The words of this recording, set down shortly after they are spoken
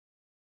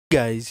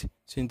Guys,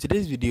 so in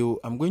today's video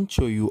I'm going to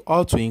show you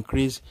how to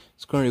increase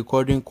screen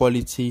recording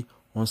quality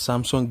on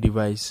Samsung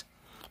device.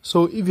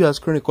 So if you are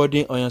screen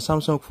recording on your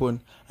Samsung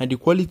phone and the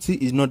quality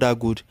is not that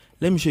good,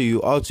 let me show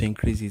you how to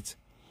increase it.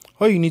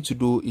 All you need to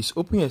do is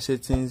open your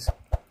settings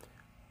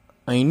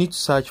and you need to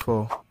search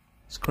for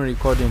screen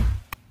recording.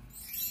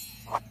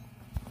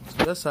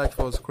 So just search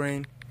for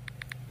screen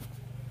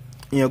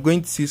and you're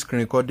going to see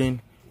screen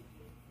recording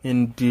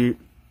in the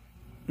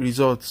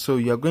results. So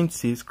you're going to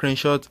see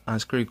screenshot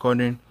and screen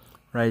recording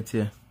right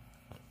here.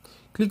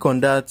 Click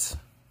on that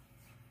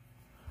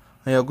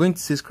and you're going to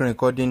see screen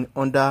recording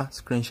under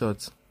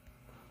screenshots.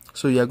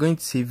 So you're going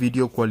to see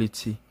video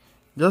quality.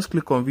 Just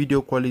click on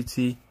video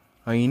quality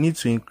and you need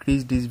to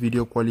increase this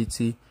video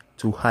quality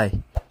to high.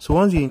 So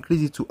once you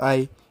increase it to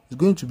high, it's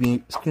going to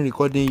be screen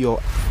recording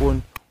your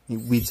phone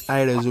with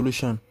high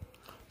resolution.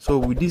 So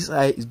with this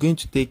high, it's going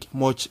to take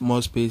much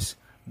more space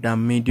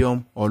than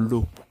medium or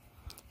low.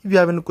 If you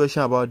have any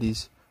question about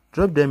this,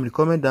 drop them in the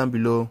comment down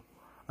below,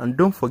 and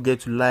don't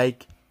forget to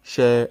like,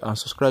 share and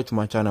subscribe to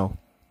my channel.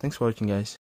 Thanks for watching, guys.